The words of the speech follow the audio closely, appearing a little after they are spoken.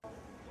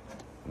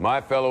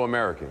My fellow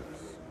Americans,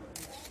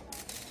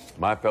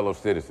 my fellow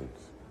citizens,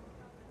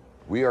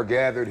 we are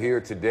gathered here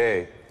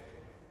today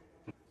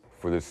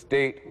for the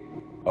state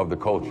of the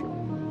culture.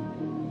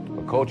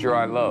 A culture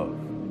I love,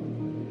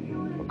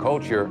 a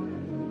culture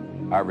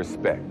I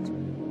respect,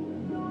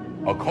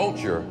 a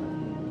culture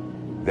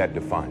that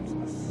defines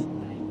us.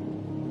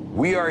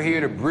 We are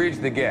here to bridge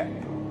the gap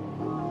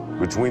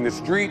between the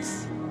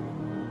streets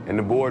and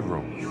the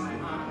boardrooms,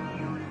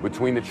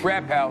 between the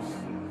trap house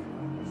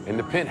and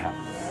the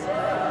penthouse.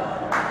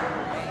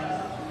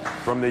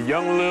 From the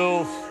young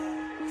Lils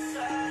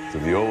to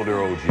the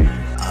older OGs.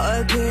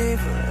 I gave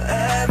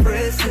her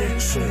everything,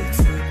 she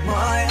took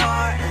my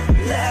heart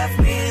and left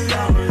me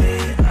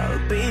lonely.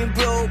 I've been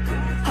broken,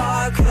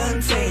 heart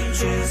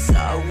contagious.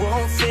 I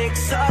won't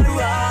fix, I'd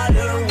run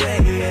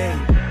away.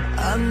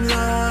 I'm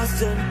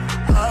lost and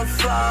I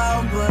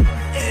found, but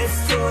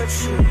it's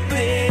torture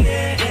being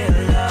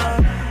in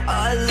love.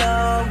 I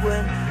love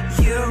when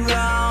you're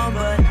around,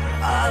 but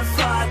I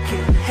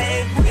fucking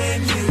hate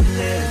when you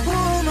live.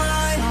 Oh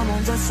my,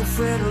 I'm just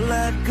afraid to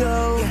let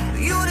go.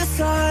 You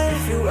decide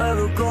if you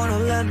ever gonna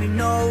let me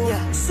know.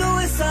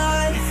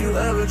 Suicide if you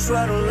ever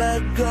try to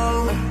let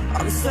go.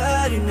 I'm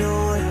sad, you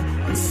know it.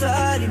 I'm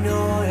sad, you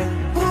know it.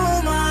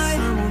 Oh my,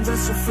 I'm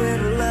just afraid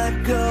to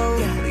let go.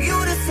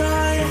 You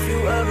decide if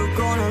you ever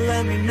gonna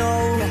let me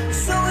know.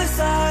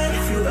 Suicide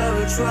if you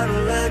ever try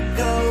to let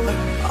go.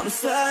 I'm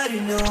sad,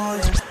 you know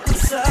it. I'm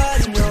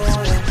sad, you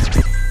know it.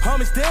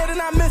 Homie's dead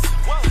and I miss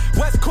him.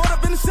 West caught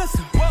up in the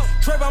system.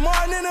 Trayvon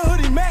Martin in a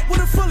hoodie, Mac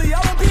with a fully,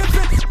 I won't be a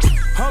victim.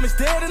 Homie's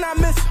dead and I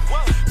miss him.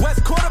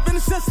 West caught up in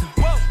the system.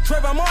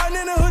 Trayvon Martin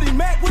in a hoodie,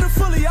 Mac with a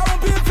fully, I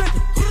won't be a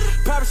victim.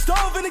 Private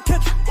stove in the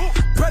kitchen.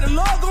 Pray the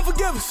Lord gon'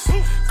 forgive us.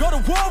 Go to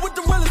war with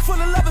the realest,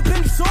 full of love and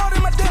penny sword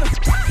in my dinner.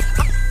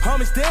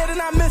 Homie's dead and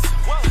I miss him.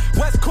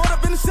 West caught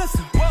up in the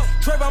system.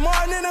 Trayvon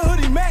Martin in a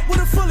hoodie, Mac with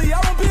a fully, I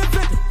won't be a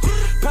victim.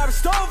 Private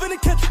stove in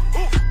the kitchen.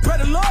 Pray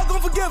the Lord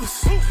gon' forgive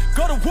us.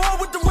 Go to war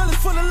with the realest,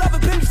 full of love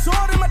and penny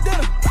sword in my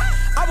dinner.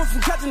 I went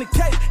from catching the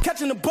cake,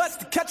 catching the butts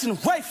to catching the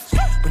waif.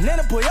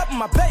 Banana boy up in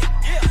my bait.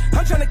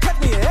 I'm trying to catch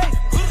me an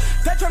 8.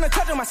 They trying to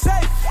touch on my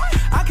safe.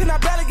 I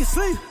cannot barely get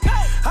sleep.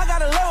 I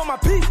gotta lay on my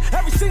peak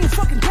every single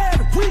fucking day of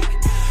the week.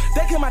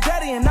 They killed my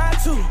daddy in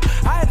 9-2.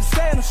 I had to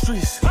stay in the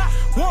streets.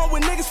 Warm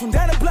with niggas from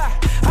down the block.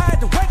 I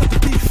had to wake up the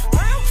beef.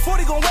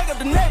 40 gon' wake up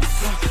the neighbors.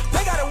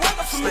 They gotta wake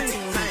up for me.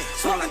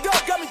 Smoking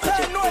dope got me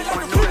paranoid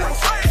like the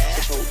police.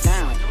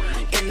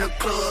 In the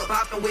club,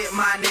 hopping with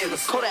my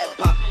niggas. Kodak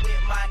pop.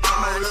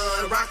 All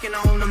love, rocking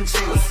on them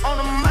jiggers. On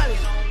the money.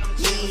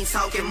 You ain't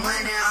talking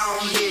money, I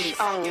don't hear you.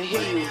 I don't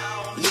hear you.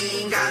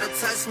 You ain't gotta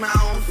touch my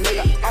own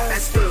feet.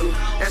 That's true,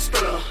 that's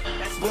true.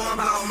 Born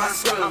about my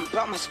skrilla. I'm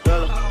about my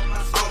skrilla.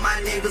 All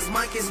my niggas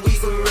monkeys, we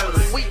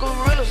gorillas. We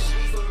gorillas.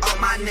 All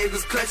my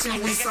niggas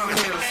clutching, we some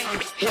hitters.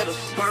 Hitters.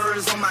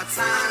 Birds on my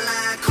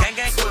timeline, come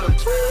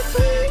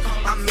Twitter.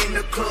 I'm in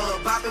the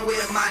club, bopping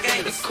with my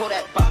niggas.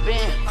 Kodak poppin'.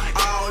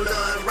 All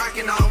love,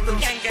 rocking off them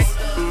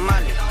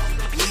Money.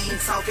 You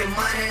ain't talking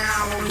money, I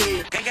don't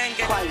hear.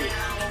 Quiet.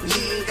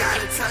 You ain't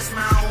gotta touch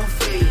my own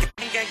feet.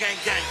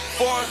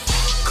 Foreign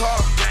car,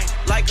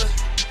 like a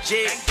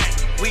jet.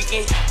 We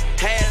can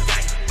have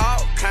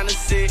all kind of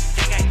sick.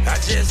 I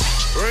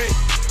just ring,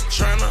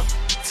 tryna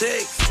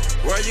text.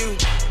 Where you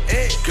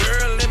at?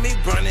 Girl, let me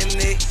burn it,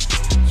 Nick.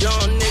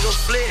 Young nigga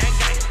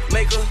flex,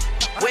 make her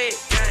wet.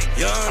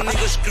 Young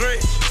nigga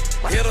stretch,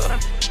 hit her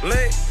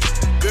leg.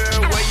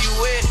 Girl, where you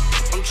at?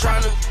 I'm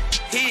tryna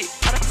hit.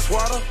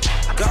 Swatter,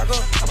 goggle,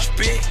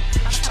 spit.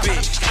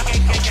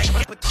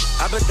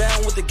 I've been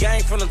down with the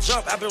gang from the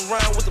jump. I've been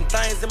round with them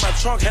things in my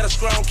trunk. Had a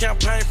strong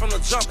campaign from the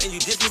jump. And you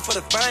dissed me for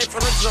the fame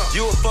from the jump.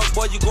 You a fuck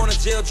boy, you going to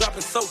jail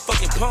dropping so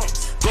fucking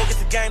pumps. Go get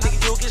the gang, nigga,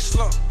 you'll get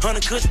slumped.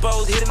 100 kush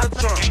bowls hitting the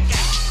trunk.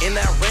 And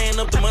I ran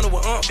up the money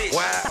with Wide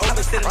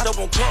open, set it dope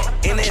on crump.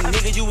 And that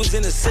nigga you was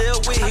in the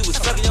cell with, he was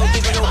sucking your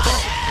dick in your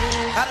bump.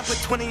 I done put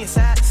 20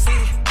 inside the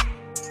city.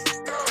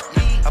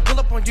 I pull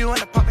up on you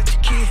and I pop at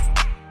your kid.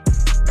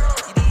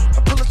 I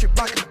pull up your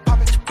rock and I pop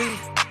at your beat.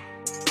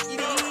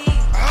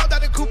 I hopped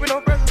out the coupe and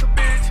no press of the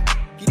bitch.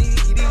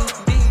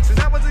 Since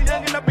I was a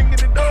youngin', I been in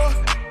the door.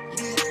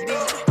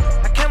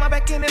 I came out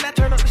back in and I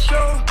turned up the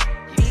show.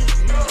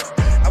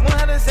 I won't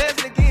have to say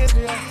it again,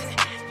 yeah.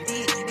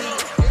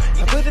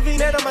 I put the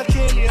V-net on my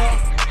chin, yeah.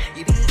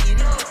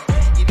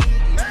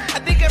 I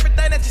dig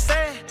everything that you're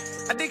saying.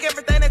 I dig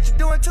everything that you're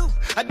doing too.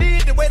 I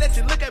did the way that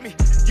you look at me.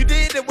 You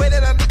did the way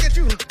that I look at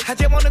you. I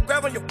just wanna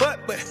grab on your butt,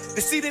 but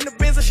the seat in the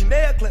Benz a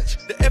Chanel clutch.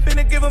 The F in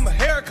and give him a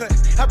haircut.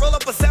 I roll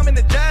up a salmon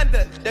the John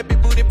Dutch. That big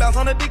booty bounce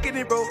on the dick in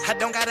it, bro. I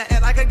don't gotta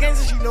act like a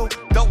gangster, she know.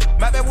 Dope,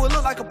 my bad will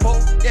look like a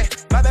pole. Yeah,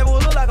 my bad will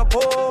look like a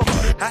pole.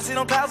 I sit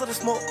on clouds of the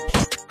smoke.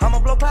 I'ma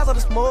blow clouds of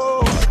the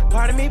smoke.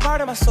 Part of me,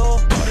 part of my soul.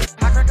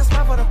 I crack a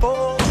smile for the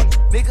bowl.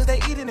 Niggas, they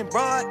eatin' in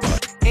broad.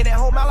 In that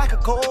whole mouth like a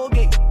cold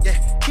gate. Yeah,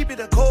 keep it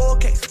a cold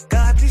case.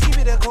 God, please keep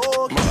it a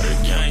cold case. Murder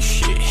gang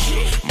shit.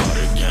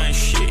 Murder gang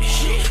shit.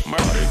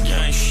 Murder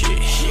gang shit.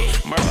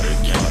 Murder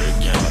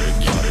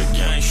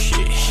gang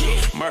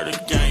shit. Murder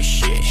gang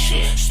shit.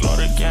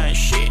 Slaughter gang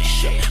shit.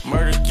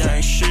 Murder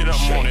gang shit.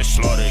 that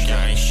slaughter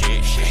gang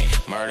shit,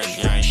 murder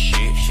gang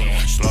shit,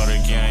 slaughter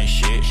gang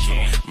shit,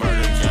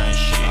 murder gang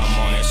shit. I'm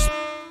on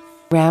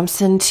that.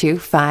 Ramson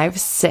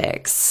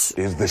 256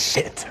 is the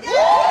shit.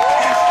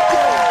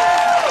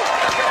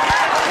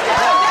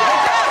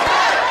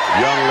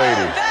 Young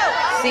lady.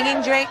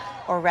 Singing Drake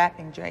or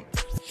rapping Drake?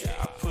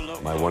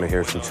 Might want to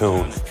hear some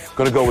tunes.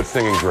 Gonna go with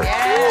singing Drake.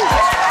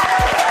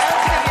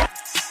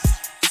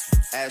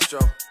 Astro.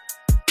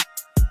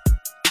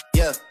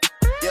 Yeah,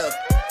 yeah.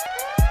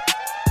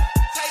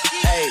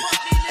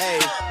 Hey.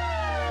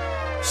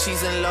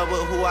 She's in love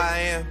with who I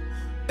am.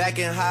 Back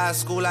in high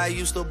school, I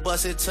used to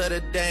bust it to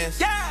the dance.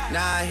 Yeah.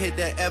 Now I hit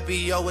the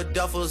FBO with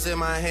duffels in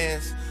my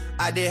hands.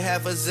 I did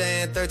half a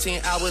Zan,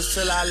 13 hours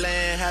till I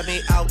land. Had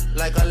me out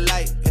like a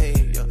light,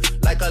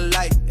 ayy, like a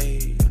light,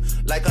 ayy,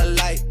 like a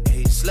light,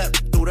 ayy.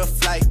 Slept through the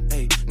flight,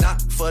 ayy,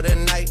 not for the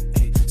night,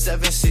 ayy.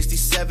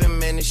 767,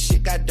 man, this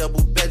shit got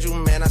double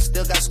bedroom, man. I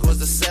still got scores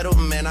to settle,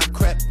 man. I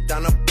crept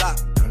down the block,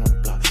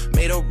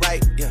 made a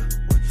right, yeah.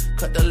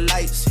 Cut the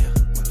lights, yeah.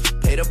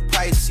 Pay the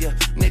price, yeah.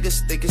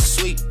 Niggas think it's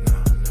sweet,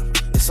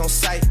 it's on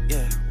sight,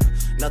 yeah.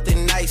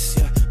 Nothing nice,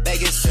 yeah.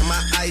 Vegas in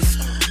my ice,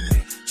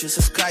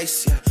 Jesus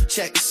Christ, yeah.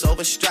 Checks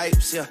over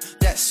stripes, yeah.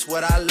 That's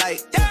what I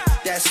like, yeah.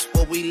 That's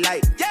what we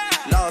like, yeah.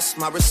 Lost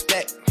my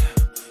respect,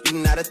 you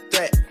not a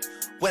threat.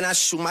 When I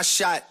shoot my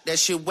shot, that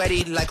shit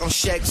wetty like on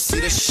Shaq. See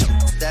the shit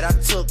that I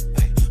took,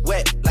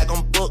 wet like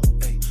on Book,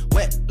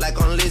 wet like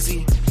on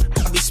Lizzie.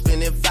 I be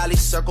spinning valley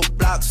circle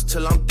blocks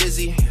till I'm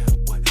dizzy.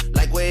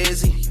 Like where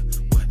is he?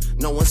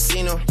 No one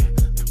seen him.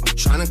 I'm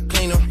trying to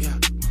clean him.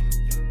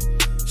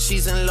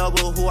 She's in love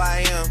with who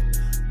I am.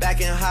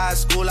 Back in high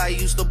school, I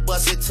used to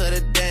bust it to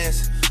the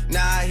dance.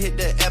 Now I hit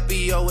the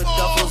FBO with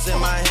duffels in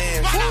my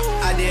hands.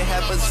 I did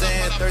half a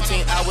Zan,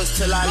 13 hours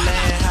till I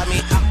land. Had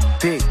me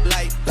out Dick,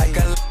 like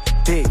a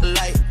dick,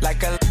 light,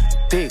 like a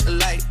dick,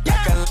 light,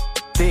 like a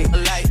dick,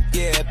 light.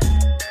 yeah.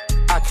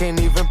 I can't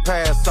even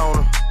pass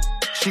on her.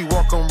 She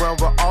walk around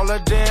with all her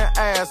damn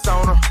ass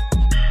on her.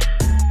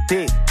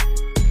 Dick,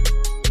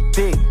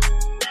 dick,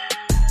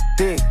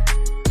 dick,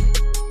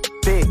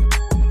 dick.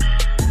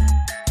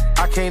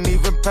 I can't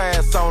even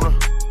pass on her.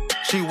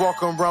 She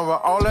walk around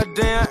with all her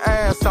damn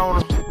ass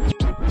on her.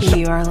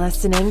 You are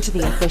listening to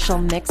the official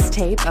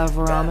mixtape of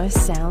Rama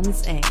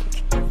Sounds Inc.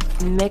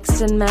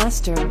 Mixed and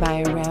mastered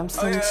by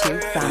Ramson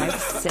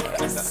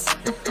 256.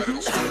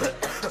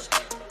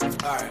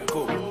 Alright,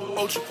 cool.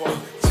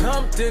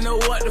 Jumped into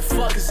what the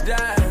fuck is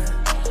that?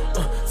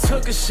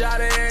 Took a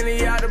shot at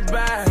any out the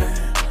bag.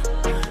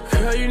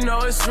 Girl, you know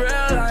it's real,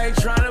 I ain't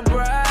tryna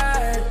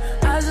brag.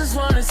 I just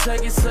wanna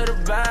take it to the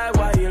bag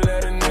while you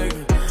let a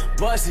nigga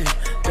bust it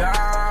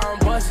down,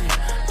 bust it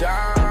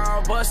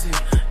down, bust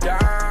it down,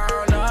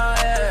 oh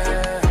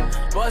yeah.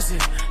 Bust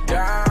it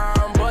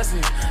down, bust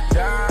it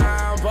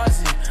down,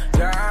 bust it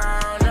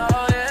down,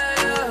 oh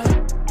yeah.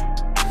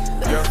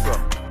 Yes, sir.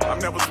 I'm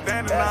never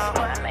standing out.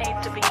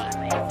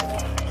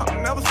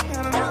 I'm never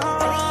standing out.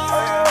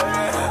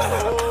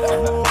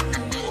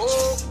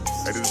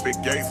 Hey, this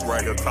big Gates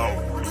right here talking.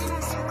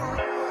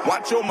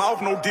 Watch your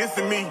mouth, no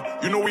dissing me.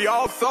 You know we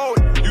all saw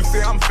it. You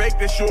say I'm fake,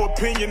 that's your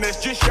opinion,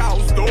 that's just y'all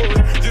story.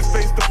 Just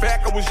face the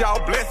fact I was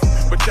y'all blessing,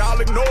 but y'all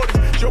ignored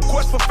it. Your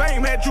quest for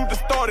fame had you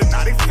distorted,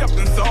 not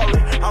accepting sorry.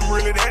 I'm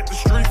really that, the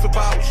streets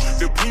vouch,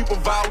 the people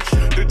vouch,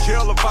 the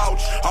jailer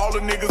vouch, all the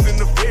niggas in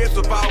the feds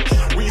vouch.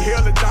 We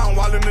held it down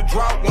while in the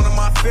drought, one of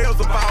my sales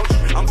vouch.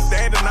 I'm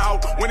standing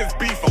out, when it's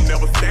beef, I'm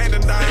never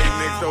standing down.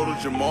 Next door to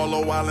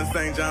Jamalo, while in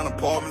St. John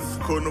Apartments.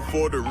 Couldn't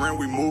afford the rent,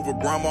 we moved with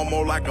grandma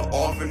more like an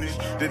orphanage.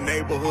 The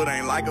neighborhood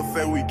ain't like I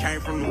said, we came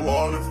from New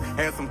Orleans.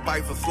 Had some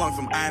fights, I slung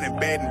some iron in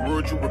Baton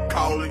Rouge, you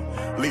recall it.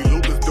 Lee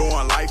Lucas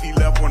doing life, he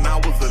left when I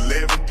was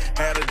 11.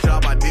 Had a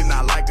job I did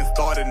not like and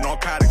started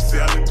narcotic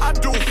selling. I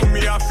do for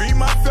me, I feed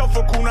myself,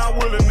 a cool not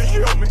willing to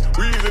help me.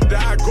 We either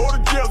die, go to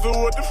jail, so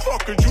what the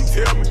fuck could you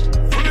tell me?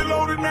 Fully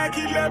loaded Mac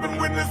 11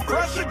 when this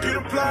pressure get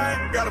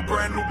applied. Got a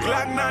brand new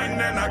Glock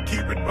 9 and I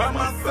keep it by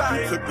my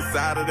side. Took the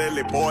side of that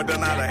little boy,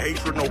 done out of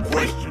hatred, no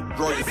question.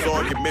 Draw your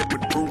sword, get met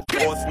with brute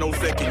force, no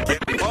second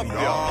get up,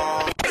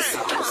 y'all.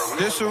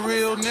 This a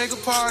real nigga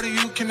party,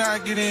 you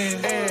cannot get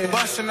in.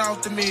 Busting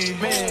out the mid,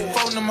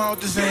 folding them out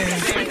the Zan.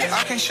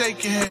 I can't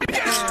shake your hand.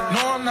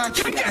 No, I'm not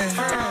your fan.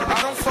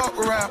 I don't fuck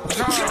with rappers.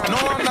 No,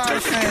 I'm not a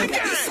fan.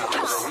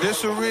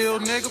 This a real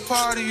nigga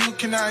party, you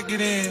cannot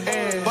get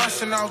in.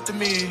 Busting out the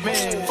mid,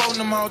 folding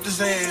them out the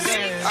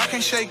Zan. I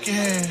can't shake your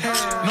hand.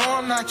 No,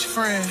 I'm not your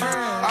friend.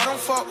 I don't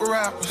fuck with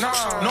rappers. No,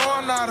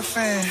 I'm not a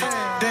fan.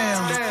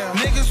 Damn,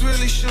 niggas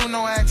really shoot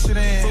no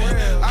accident.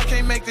 I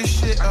can't make this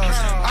shit up.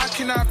 I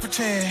cannot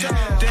pretend.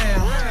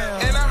 Damn,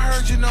 and I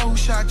heard you know who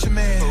shot your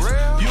man.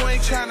 You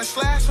ain't tryna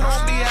slap, so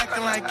don't be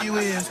acting like you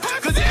is.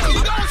 Cause if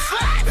you gon'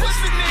 slap,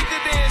 push the nigga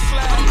then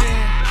slap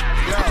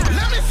in.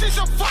 Let me see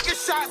some fucking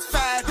shots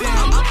fired in.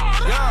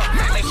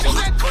 Let me shoot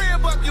that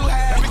crib up you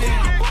have in.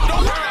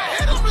 Don't wanna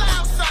hear them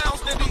loud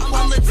sounds that be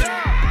coming.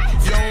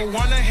 You don't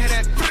wanna hear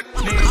that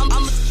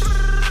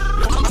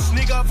I'ma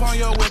sneak up on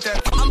you with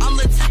that.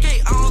 I'ma take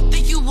it, I don't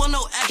think you want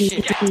no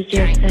action.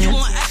 You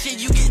want action,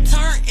 you get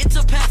turned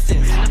into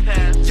passive.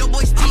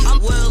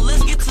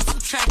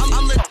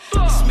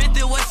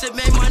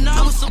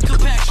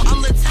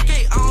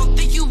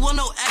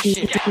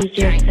 action.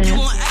 You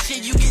want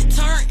action, you get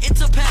turned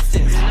into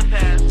passing.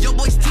 Your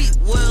boy's teeth,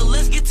 well,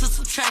 let's get to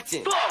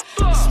subtracting.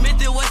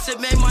 Smith and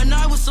Wesson made my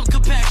night with some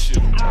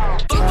compaction.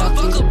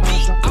 Fuck a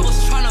beat, I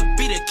was tryna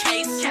beat a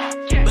case.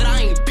 But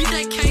I ain't beat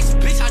that case,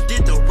 bitch, I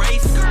did the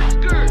race.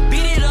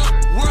 Beat it up,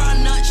 where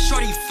I nut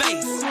shorty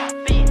face.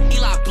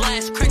 Eli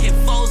blast, cracking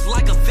foes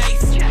like a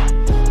vase.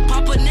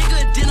 Pop a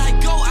nigga, then I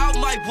go out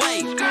my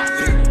way.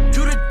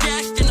 Do the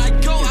dash, then I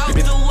go out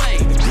the way.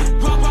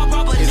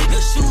 Rob a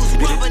nigga shoes,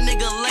 rob a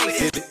nigga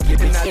lace.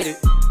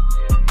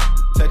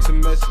 Text a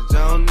message,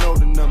 I don't know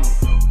the number.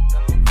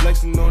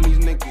 Flexing on these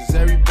niggas,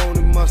 every bone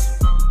and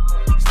muscle.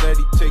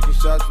 Steady taking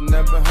shots,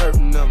 never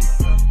hurting them.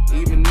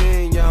 Even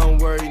then, y'all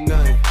don't worry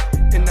nothing.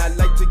 And I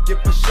like to give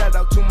a shout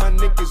out to my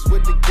niggas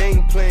with the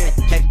game plan.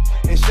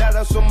 And shout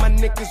outs on my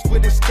niggas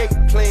with escape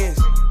plans.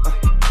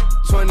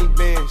 20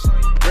 bands,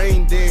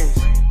 rain dance.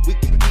 We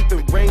can eat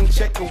the rain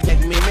check and let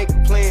me make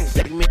plans.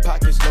 Let me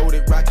pockets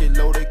loaded, rocket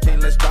loaded. Okay,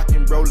 let's rock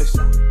and roll this.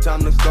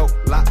 Time to go,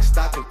 lock,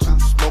 stock, and two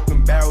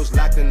smoking barrels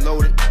locked and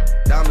loaded.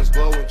 Diamonds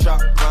glowing,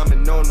 chop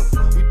climbing on them.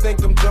 You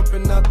think I'm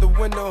jumping out the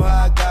window,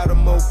 how I got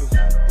them open.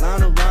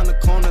 Line around the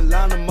corner,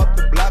 line them up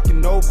the block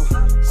and over.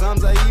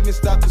 Sometimes I even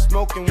stop the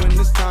smoking when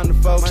it's time to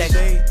fall. My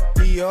shade,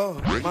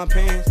 Dior, my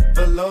pants,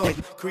 below.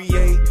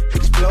 Create,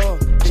 explore,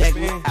 check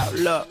me out,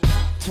 look.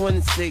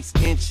 26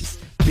 inches,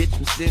 bitch,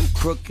 I'm sitting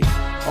crooked.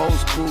 Old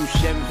school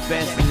Chevy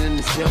faster than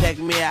the silk. Check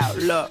me out,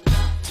 look.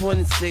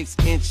 26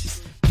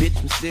 inches, bitch,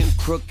 I'm sitting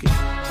crooked.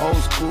 Old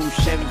school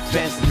Chevy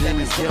faster than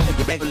the silk.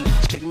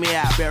 Check me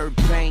out, berry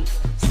paint,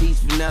 seeds,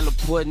 vanilla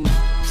pudding.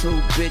 Two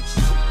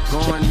bitches,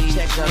 going each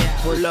other,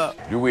 pull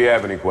up. Do we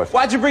have any questions?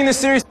 Why'd you bring this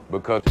series?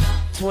 Because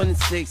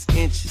 26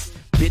 inches,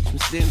 bitch, I'm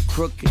sitting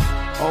crooked.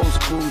 Old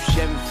school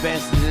Chevy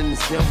faster than the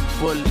silk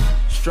bullet.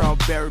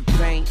 Strawberry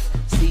paint,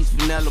 seeds,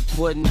 vanilla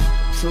pudding.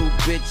 Two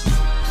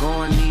bitches,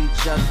 going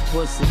each other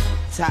pussy.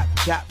 Top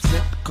chops,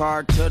 sent the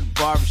car to the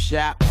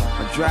barbershop.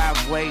 My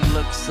driveway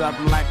looks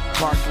something like a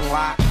parking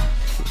lot.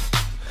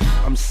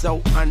 I'm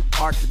so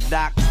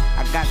unorthodox.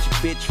 I got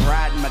your bitch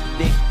riding my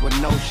dick with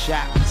no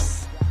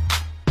shocks.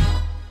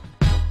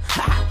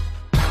 Ha!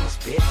 Bounce,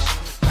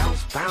 bitch.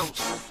 Bounce,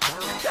 bounce.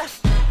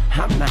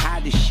 I'm the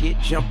hottest shit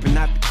jumping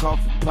out the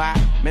coffee pot.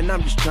 Man,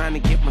 I'm just trying to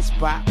get my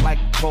spot like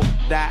a polka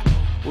dot.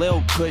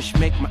 Lil Kush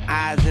make my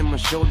eyes and my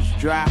shoulders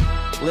drop.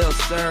 Lil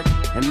Syrup,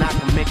 and I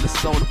can make a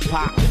soda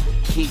pop.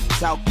 Keep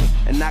talking,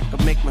 and I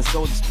can make my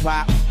sodas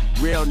pop.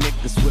 Real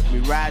niggas with me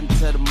riding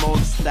to the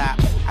motor stop.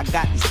 I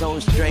got these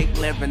hoes straight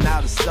living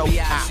out of soap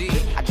top.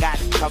 I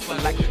got it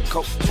covered like a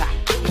coke top.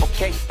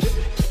 Okay.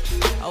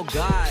 Oh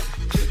God.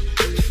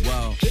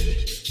 Whoa.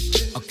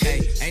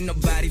 Okay. Ain't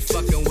nobody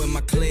fucking with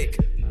my click.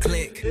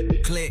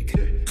 Click, click,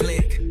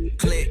 click,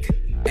 click.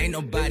 Ain't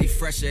nobody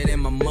fresher than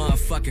my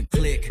motherfucking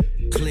click,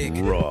 click,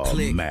 Raw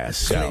click, Mass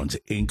Sounds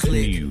Inc.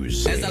 click.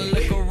 Music. As I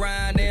look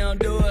around, they don't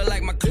do it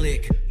like my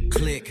click,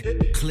 click,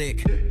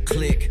 click,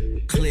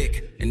 click,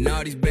 click. And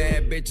all these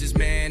bad bitches,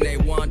 man, they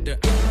want the,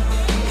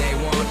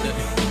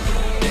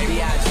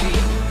 B.I.G.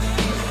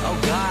 Oh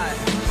God.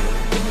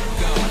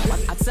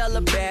 I tell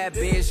a bad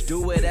bitch,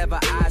 do whatever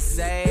I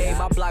say.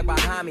 My block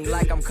behind me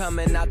like I'm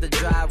coming out the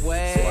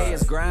driveway.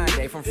 It's grind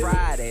day from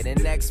Friday to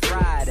next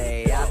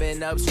Friday. I've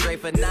been up straight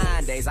for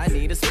 9 days. I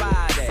need a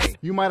spy day.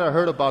 You might have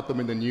heard about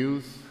them in the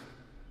news.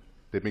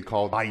 They've been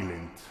called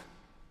violent,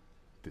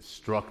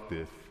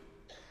 destructive,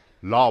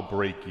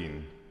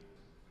 law-breaking.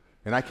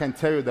 And I can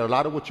tell you that a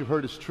lot of what you've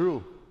heard is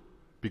true,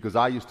 because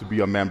I used to be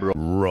a member of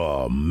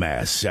Raw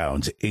Mass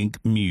Sounds Inc.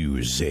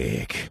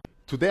 Music.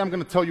 Today I'm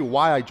going to tell you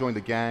why I joined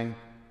the gang.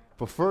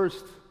 But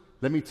first,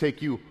 let me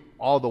take you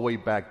all the way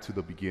back to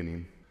the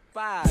beginning.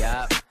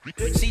 Yup.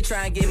 She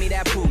try and give me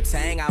that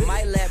Wu-Tang. I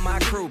might let my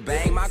crew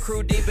bang. My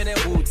crew deep in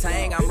that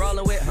Wu-Tang. I'm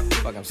rolling with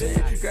fuck I'm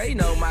saying. Girl, you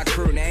know my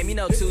crew name. You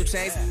know 2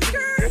 Chainz.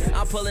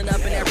 I'm pulling up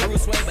in that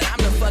Bruce Wayne, but I'm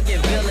the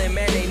fucking villain.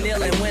 Man, they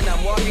kneeling when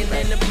I'm walking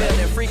in the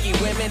building. Freaky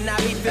women, I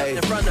be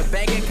feeling from the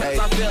banking cause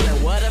I'm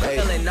feeling what I'm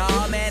feeling.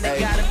 Nah, man, they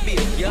gotta be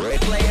young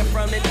playing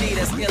from the D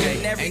that's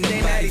killing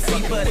everything that he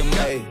see but a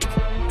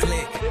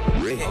click,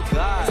 oh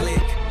God,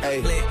 click,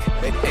 click.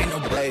 Ain't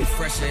nobody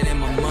fresher than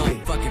my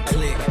motherfucking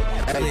click,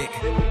 click,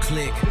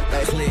 click,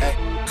 click,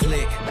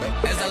 click.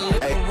 As I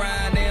look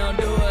around, they don't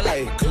do it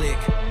like click,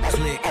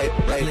 click,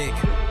 click,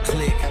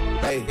 click.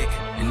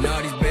 And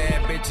all these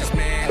bad bitches,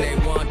 man, they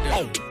want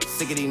the.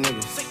 Sick of these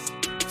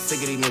niggas,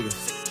 sick of these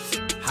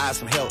niggas. Hire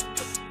some help,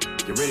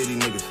 get rid of these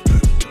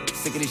niggas.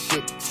 Sick of this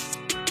shit,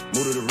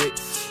 move to the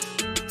rich,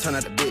 turn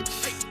out the bitch.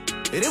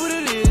 It is what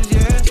it is,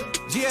 yeah.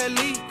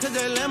 GLE, cause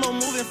that Lambo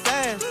moving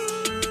fast.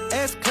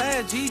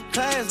 S-Class,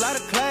 G-Class, lot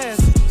of class.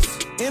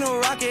 In a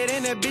rocket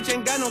and that bitch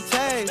ain't got no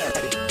tag.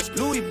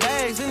 Louis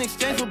bags in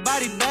exchange for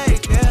body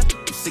bags, yeah.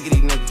 I'm sick of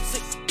these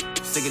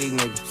niggas, sick of these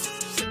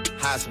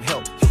niggas. Hire some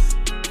help,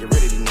 get rid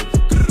of these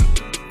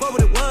niggas.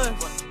 What it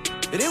was,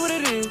 it is what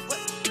it is.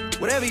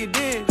 Whatever you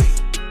did,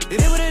 it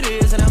is what it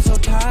is. And I'm so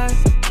tired.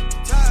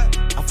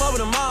 I fuck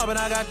with them all, but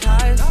I got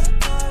ties.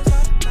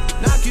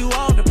 Knock you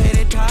off to pay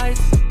their ties.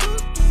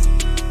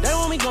 They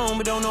want me gone,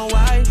 but don't know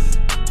why.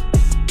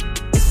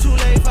 It's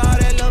late for all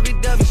that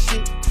lovey-dovey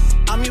shit.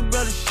 I'm your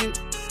brother shit,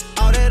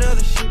 all that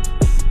other shit.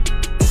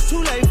 It's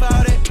too late for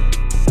all that.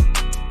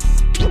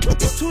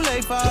 It's too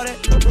late for all that.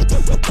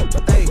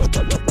 Hey,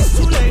 it's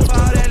too late for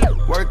all that.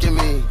 Working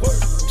me,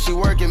 she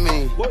working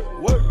me,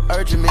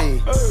 urging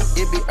me,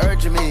 it be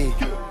urging me.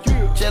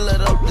 Chill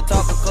it up, the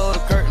top and close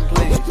the curtain,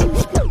 please.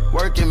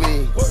 Working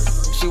me,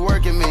 she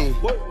working me,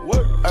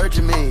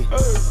 urging me,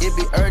 it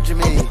be urging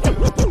me.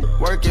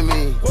 Working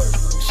me,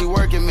 she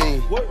working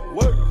me,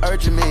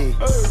 urging me,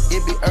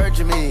 it be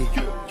urging me.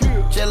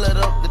 Chill it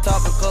up, the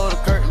top and close the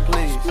curtain,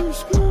 please.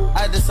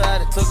 I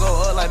decided to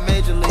go up like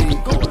Major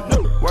League.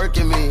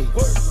 Working me,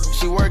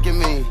 she working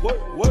me,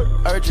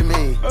 urging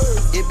me,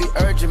 it be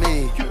urging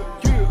me.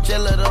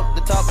 Chill it up,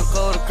 the top and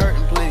close the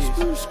curtain, please.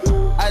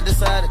 I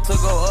decided to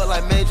go up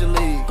like Major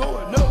League.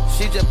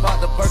 She just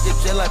popped the Perky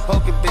just like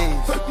poking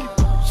beans.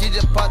 She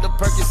just popped the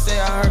Perky, say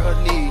I hurt her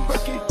knees.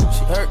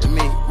 She hurting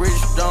me, Rich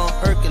Stone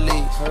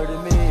Hercules.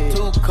 Hurting me.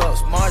 2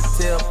 cups,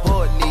 Martell,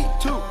 pour it neat.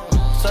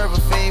 Serve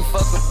a fiend,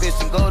 fuck a bitch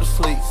and go to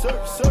sleep.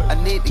 I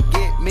need to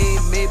get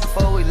me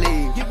before we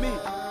leave.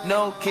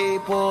 No key,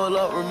 pull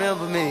up,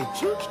 remember me.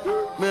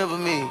 Remember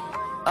me.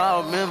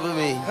 Oh, remember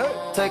me.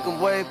 Take 'em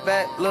way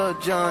back, Lil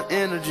Jon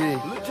energy.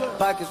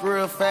 Pockets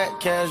real fat,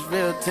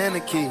 Cashville,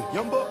 Tennessee.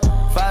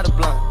 Fight a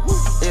blunt,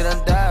 it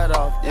done died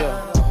off, yeah.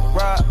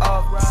 Ride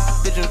off,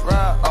 bitches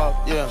ride off,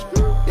 yeah.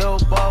 Yo,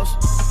 boss,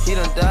 he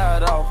done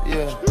died off,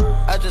 yeah.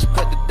 I just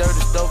cut the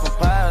dirty stove and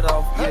pied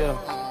off, yeah.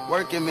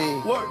 Working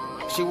me,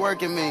 she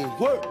working me,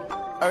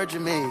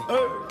 urging me,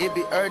 it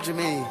be urging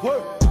me.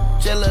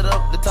 Chill it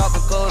up, the top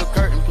and close the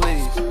curtain,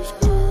 please.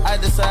 I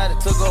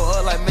decided to go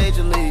up like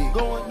Major League.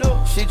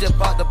 She just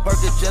popped the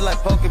Perky just like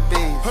poking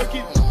beans.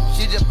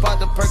 She just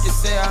popped the Perky,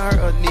 say I hurt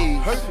her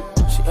knees.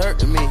 She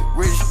hurting me,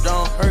 Rich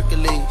Stone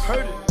Hercules.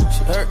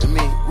 She hurting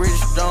me, Rich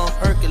Stone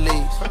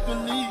Hercules.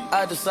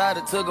 I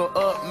decided to go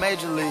up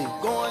Major League.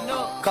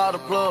 Call the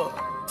plug,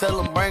 tell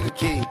them bring a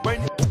key.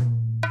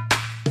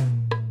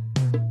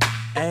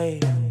 Hey,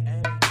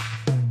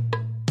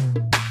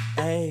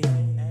 hey,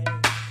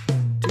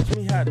 teach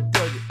me how to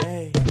plug it.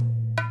 Hey,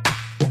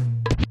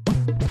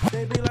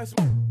 they be like,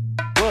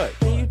 what?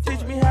 Can you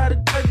teach me how to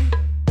plug it?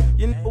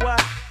 You know why?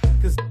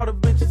 Cause all the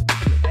bitches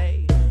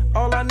hey.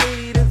 All I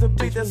need is a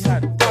beat that's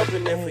hot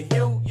dumping it for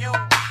you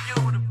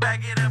to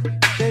back it up.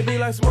 They be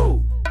like,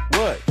 Smooth,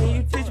 what? Can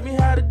you teach me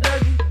how to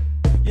Dougie?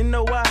 You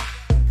know why?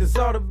 Cause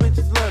all the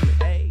bitches love me.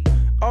 Hey.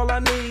 All I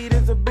need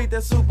is a beat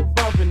that's super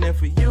bumping and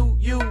for you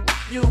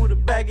to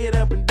back it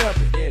up and dump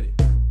it. Get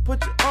it?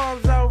 Put your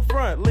arms out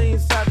front, lean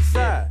side to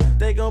side.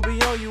 They gon'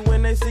 be on you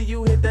when they see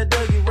you hit that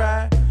Dougie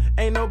ride.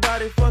 Ain't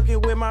nobody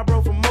fucking with my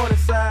bro from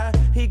Morningside.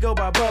 He go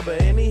by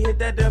Bubba and he hit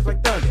that dance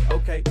like thunder.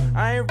 Okay,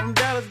 I ain't from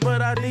Dallas,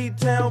 but I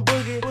D-Town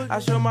boogie. I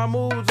show my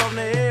moves on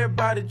to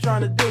everybody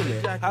trying to do me.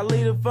 I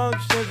lead the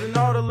functions and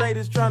all the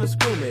ladies trying to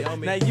screw me.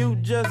 Now you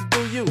just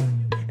do you,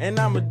 and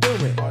I'ma do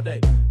it all day.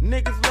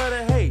 Niggas love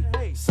to hate,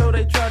 so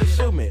they try to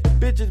shoot me.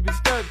 Bitches be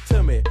stuck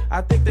to me,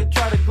 I think they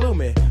try to glue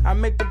me. I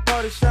make the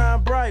party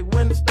shine bright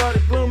when it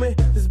started gloomy.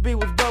 This beat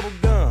was bubble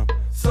gum,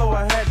 so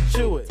I had to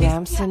chew it.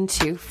 Damson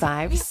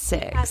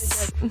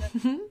 256.